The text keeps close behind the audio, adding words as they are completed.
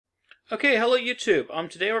Okay, hello YouTube.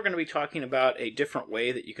 Today we're going to be talking about a different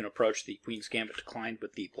way that you can approach the Queen's Gambit declined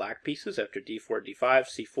with the black pieces after d4, d5,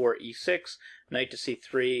 c4, e6, knight to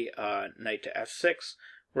c3, knight to f6.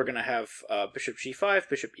 We're going to have bishop g5,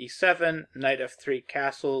 bishop e7, knight f3,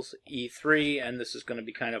 castles, e3, and this is going to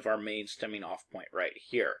be kind of our main stemming off point right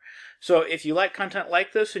here. So if you like content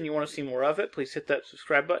like this and you want to see more of it, please hit that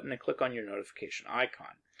subscribe button and click on your notification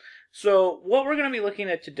icon. So what we're going to be looking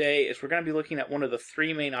at today is we're going to be looking at one of the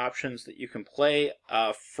three main options that you can play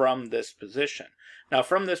from this position. Now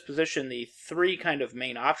from this position, the three kind of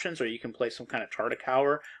main options are you can play some kind of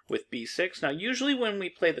Tartakower with b6. Now usually when we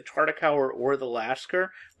play the Tartakower or the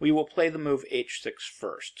Lasker, we will play the move h6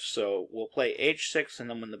 first. So we'll play h6 and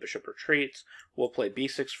then when the bishop retreats, we'll play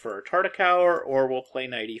b6 for our Tartakower, or we'll play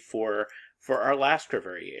knight e4 for our Lasker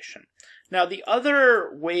variation. Now the other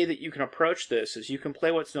way that you can approach this is you can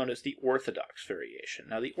play what's known as the orthodox variation.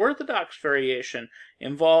 Now the orthodox variation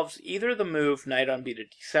involves either the move knight on b to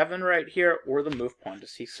d7 right here or the move pawn to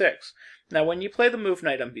c6. Now when you play the move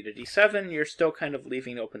knight on b to d7, you're still kind of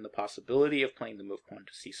leaving open the possibility of playing the move pawn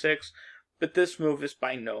to c6. But this move is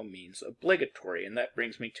by no means obligatory, and that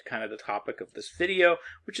brings me to kind of the topic of this video,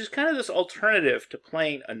 which is kind of this alternative to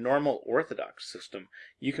playing a normal orthodox system.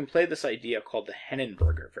 You can play this idea called the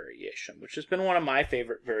Hennenberger variation, which has been one of my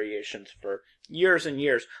favorite variations for years and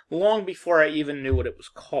years, long before I even knew what it was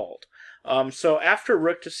called. So after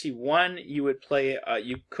rook to c1,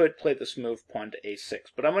 you could play this move pawn to a6,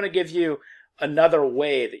 but I'm going to give you another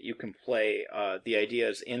way that you can play the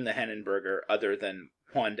ideas in the Hennenberger other than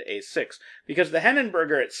pawn to a6, because the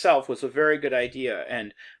Hennenberger itself was a very good idea,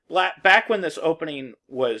 and back when this opening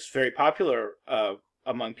was very popular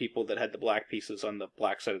among people that had the black pieces on the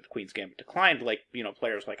black side of the Queen's Gambit declined, like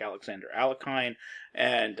players like Alexander Alekhine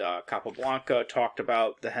and Capablanca talked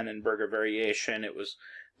about the Hennenberger variation.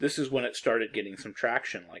 This is when it started getting some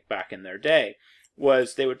traction, like back in their day.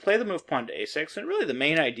 Was they would play the move pawn to a6, and really the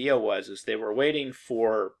main idea is they were waiting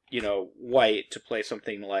for white to play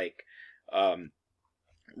something like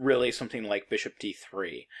something like bishop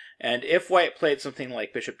d3. And if white played something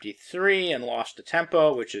like bishop d3 and lost the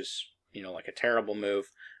tempo, which is, like a terrible move,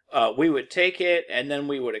 we would take it and then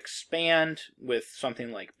we would expand with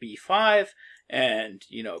something like b5 and,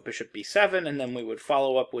 bishop b7, and then we would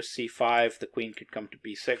follow up with c5. The queen could come to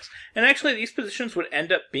b6. And actually these positions would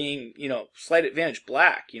end up being, slight advantage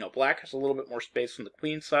black. Black has a little bit more space on the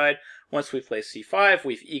queen side. Once we play c5,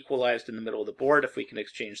 we've equalized in the middle of the board if we can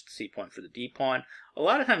exchange the c pawn for the d pawn. A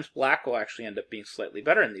lot of times black will actually end up being slightly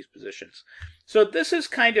better in these positions. So this is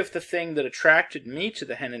kind of the thing that attracted me to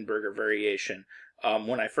the Hennenberger variation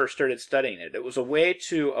when I first started studying it. It was a way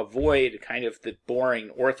to avoid kind of the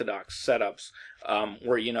boring orthodox setups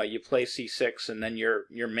where you play c6 and then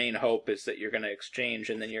your main hope is that you're going to exchange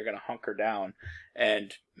and then you're going to hunker down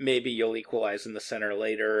and maybe you'll equalize in the center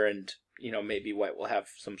later and maybe white will have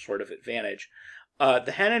some sort of advantage.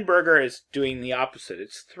 The Hennenberger is doing the opposite.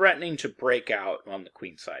 It's threatening to break out on the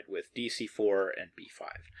queen side with dc4 and b5.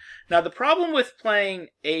 Now the problem with playing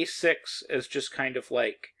a6 is just kind of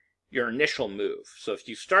like your initial move. So if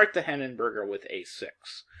you start the Hennenberger with a6,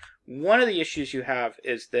 one of the issues you have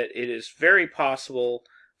is that it is very possible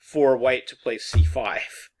for white to play c5.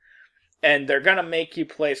 And they're going to make you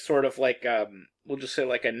play sort of like, we'll just say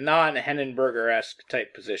like a non-Hennenberger-esque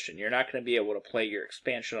type position. You're not going to be able to play your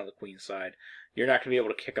expansion on the queen side. You're not going to be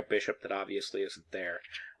able to kick a bishop that obviously isn't there.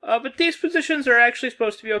 But these positions are actually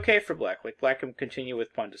supposed to be okay for black. Like black can continue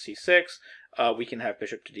with pawn to c6. We can have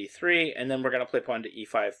bishop to d3, and then we're going to play pawn to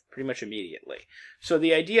e5 pretty much immediately. So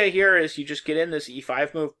the idea here is you just get in this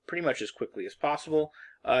e5 move pretty much as quickly as possible.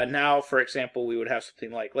 Now, for example, we would have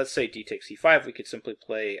something like, let's say d takes e5, we could simply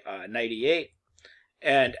play knight e8.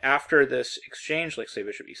 And after this exchange, like say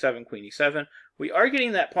bishop e7, queen e7, we are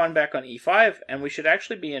getting that pawn back on e5, and we should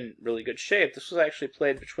actually be in really good shape. This was actually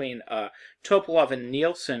played between Topalov and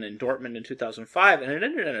Nielsen in Dortmund in 2005, and it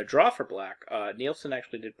ended in a draw for black. Nielsen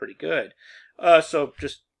actually did pretty good. So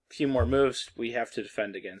just a few more moves. We have to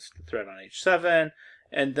defend against the threat on h7,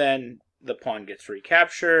 and then the pawn gets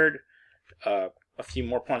recaptured. A few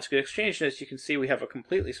more pawns get exchanged, and as you can see, we have a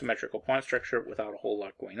completely symmetrical pawn structure without a whole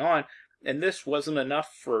lot going on. And this wasn't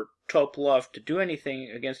enough for Topalov to do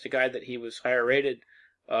anything against a guy that he was higher rated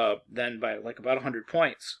than by like about 100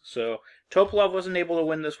 points. So Topalov wasn't able to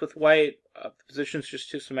win this with white. The position's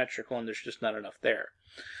just too symmetrical and there's just not enough there.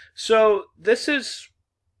 So this is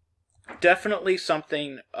definitely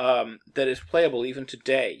something that is playable even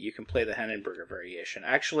today. You can play the Hennenberger variation.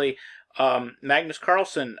 Actually, Magnus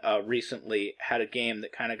Carlsen recently had a game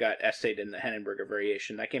that kind of got essayed in the Hennenberger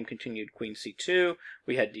variation. That game continued Queen C2.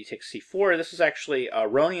 We had D takes C4. This is actually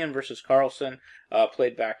Ronian versus Carlsen,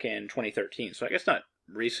 played back in 2013. So I guess not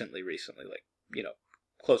recently, like,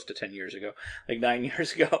 close to 10 years ago, like 9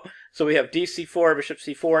 years ago. So we have dc4, bishop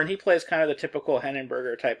c4, and he plays kind of the typical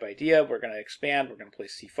Hennenberger type idea. We're going to expand, we're going to play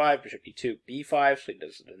c5, bishop e2, b5, so he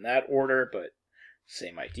does it in that order, but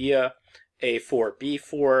same idea. a4,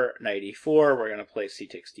 b4, knight e4, we're going to play c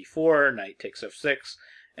takes d4, knight takes f6,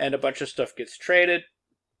 and a bunch of stuff gets traded.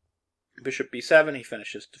 Bishop b7, he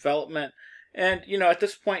finishes development, and, at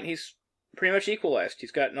this point he's pretty much equalized.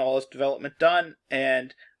 He's gotten all his development done,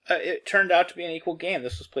 and it turned out to be an equal game.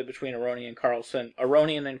 This was played between Aronian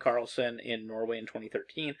and Carlsen in Norway in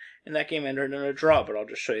 2013, and that game ended in a draw, but I'll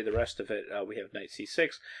just show you the rest of it. We have knight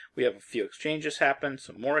c6. We have a few exchanges happen,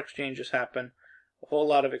 some more exchanges happen, a whole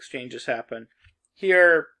lot of exchanges happen.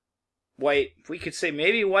 Here, white, we could say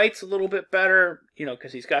maybe white's a little bit better,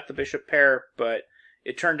 because he's got the bishop pair, but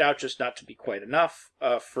it turned out just not to be quite enough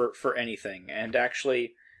for anything, and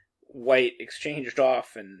actually white exchanged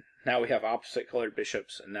off, and now we have opposite colored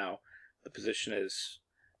bishops, and now the position is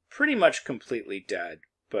pretty much completely dead,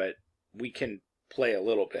 but we can play a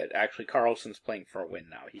little bit. Actually, Carlsen's playing for a win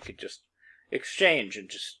now. He could just exchange and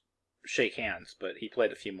just shake hands, but he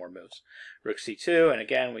played a few more moves. Rook c2, and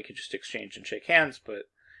again, we could just exchange and shake hands, but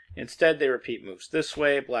instead they repeat moves this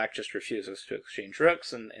way. Black just refuses to exchange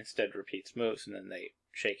rooks, and instead repeats moves, and then they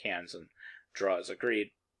shake hands and draw as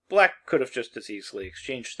agreed. Black could have just as easily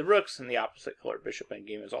exchanged the rooks, and the opposite colored bishop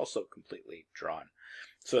endgame is also completely drawn.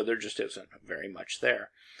 So there just isn't very much there.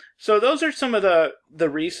 So those are some of the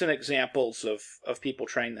recent examples of people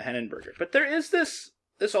trying the Hennenberger. But there is this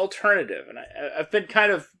alternative, and I've been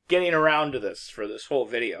kind of getting around to this for this whole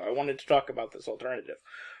video. I wanted to talk about this alternative.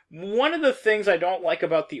 One of the things I don't like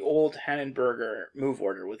about the old Hennenberger move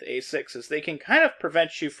order with a6 is they can kind of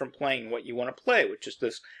prevent you from playing what you want to play, which is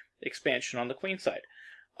this expansion on the queen side.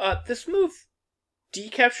 This move, d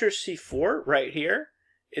captures c4 right here,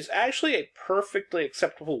 is actually a perfectly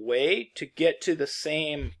acceptable way to get to the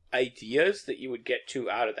same ideas that you would get to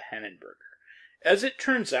out of the Hennenberger. As it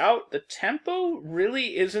turns out, the tempo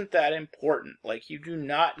really isn't that important. Like, you do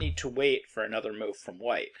not need to wait for another move from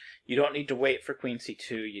white. You don't need to wait for queen c2.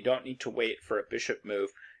 You don't need to wait for a bishop move.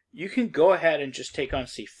 You can go ahead and just take on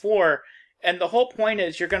c4, and the whole point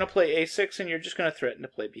is you're going to play a6 and you're just going to threaten to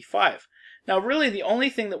play b5. Now, really, the only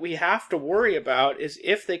thing that we have to worry about is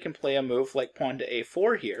if they can play a move like pawn to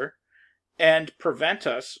a4 here and prevent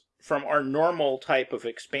us from our normal type of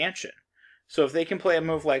expansion. So if they can play a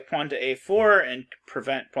move like pawn to a4 and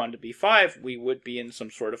prevent pawn to b5, we would be in some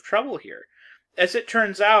sort of trouble here. As it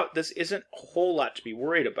turns out, this isn't a whole lot to be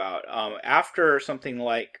worried about. After something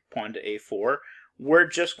like pawn to a4, we're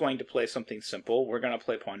just going to play something simple. We're going to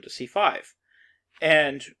play pawn to c5.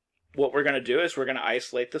 And what we're going to do is we're going to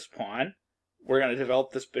isolate this pawn. We're going to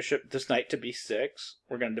develop this knight to b6.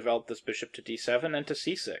 We're going to develop this bishop to d7 and to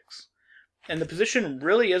c6. And the position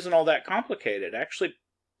really isn't all that complicated. Actually,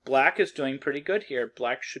 black is doing pretty good here.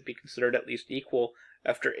 Black should be considered at least equal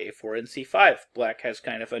after a4 and c5. Black has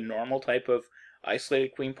kind of a normal type of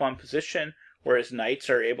isolated queen pawn position, whereas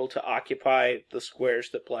knights are able to occupy the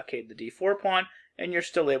squares that blockade the d4 pawn, and you're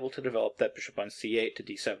still able to develop that bishop on c8 to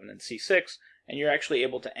d7 and c6, and you're actually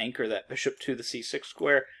able to anchor that bishop to the c6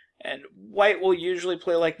 square. And white will usually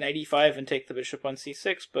play like knight e5 and take the bishop on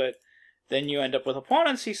c6, but then you end up with a pawn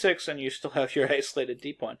on c6 and you still have your isolated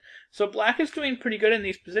d-pawn. So black is doing pretty good in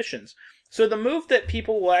these positions. So the move that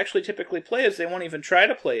people will actually typically play is they won't even try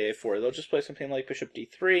to play a4. They'll just play something like bishop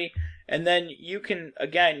d3, and then you can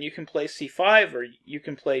play c5 or you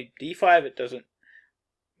can play d5. It doesn't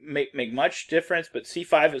make much difference, but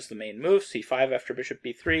c5 is the main move. c5 after bishop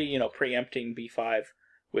b3, preempting b5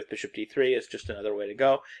 with bishop d3 is just another way to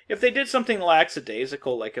go. If they did something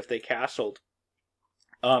lackadaisical, like if they castled,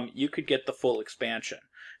 you could get the full expansion.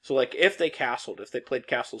 So like if they played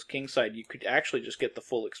castles kingside, you could actually just get the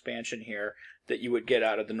full expansion here that you would get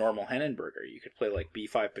out of the normal Hennenberger. You could play like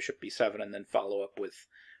b5, bishop b7, and then follow up with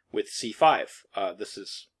c5. This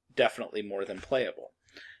is definitely more than playable.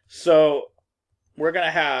 So we're going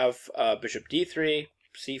to have bishop d3,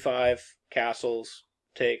 c5, castles,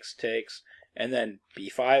 takes, and then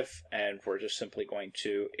b5, and we're just simply going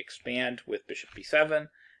to expand with bishop b7,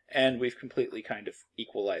 and we've completely kind of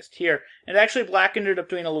equalized here. And actually black ended up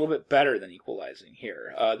doing a little bit better than equalizing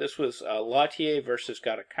here. This was Lautier versus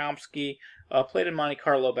Gadakamsky, played in Monte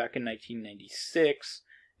Carlo back in 1996,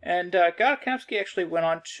 and Gadakamsky actually went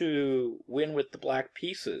on to win with the black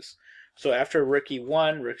pieces. So after rook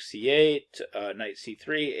e1, rook c8, knight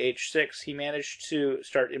c3, h6, he managed to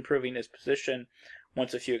start improving his position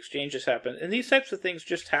once a few exchanges happen. And these types of things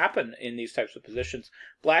just happen in these types of positions.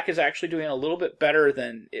 Black is actually doing a little bit better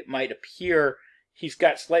than it might appear. He's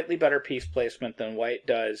got slightly better piece placement than white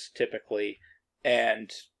does typically,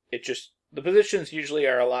 and the positions usually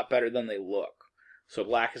are a lot better than they look. So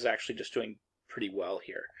black is actually just doing pretty well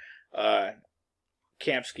here.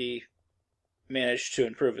 Kamsky managed to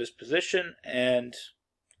improve his position, and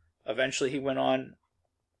eventually he went on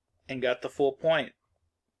and got the full point.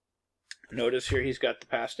 Notice here he's got the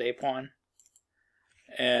passed a pawn,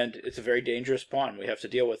 and it's a very dangerous pawn. We have to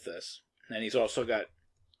deal with this. And he's also got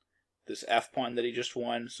this f pawn that he just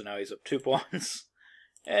won, so now he's up 2 pawns.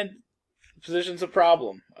 And the position's a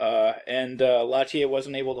problem. Lattier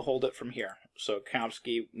wasn't able to hold it from here. So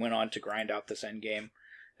Kamsky went on to grind out this endgame,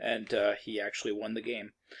 and he actually won the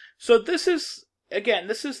game. So this is, again,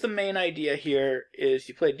 this is the main idea here, is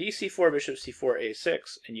you play dc4, bishop c4,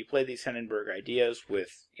 a6, and you play these Hennenberger ideas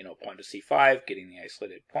with, pawn to c5, getting the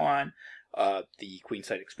isolated pawn, the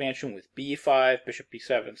queenside expansion with b5, bishop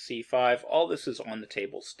b7, c5. All this is on the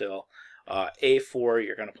table still. a4,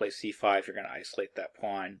 you're going to play c5, you're going to isolate that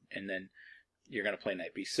pawn, and then you're going to play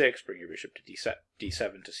knight b6, bring your bishop to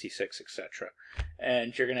d7 to c6, etc.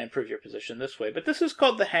 And you're going to improve your position this way. But this is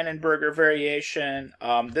called the Hennenberger variation.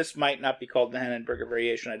 This might not be called the Hennenberger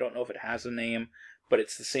variation. I don't know if it has a name, but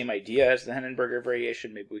it's the same idea as the Hennenberger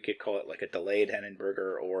variation. Maybe we could call it like a delayed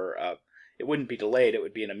Hennenberger, or it wouldn't be delayed, it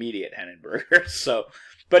would be an immediate Hennenberger.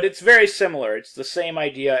 But it's very similar. It's the same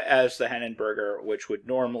idea as the Hennenberger, which would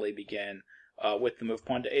normally begin with the move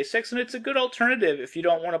pawn to a6, and it's a good alternative if you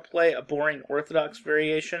don't want to play a boring orthodox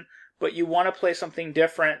variation, but you want to play something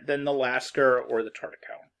different than the Lasker or the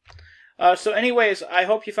Tartakow. So anyways, I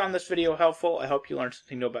hope you found this video helpful. I hope you learned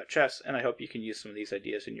something new about chess, and I hope you can use some of these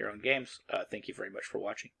ideas in your own games. Thank you very much for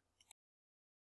watching.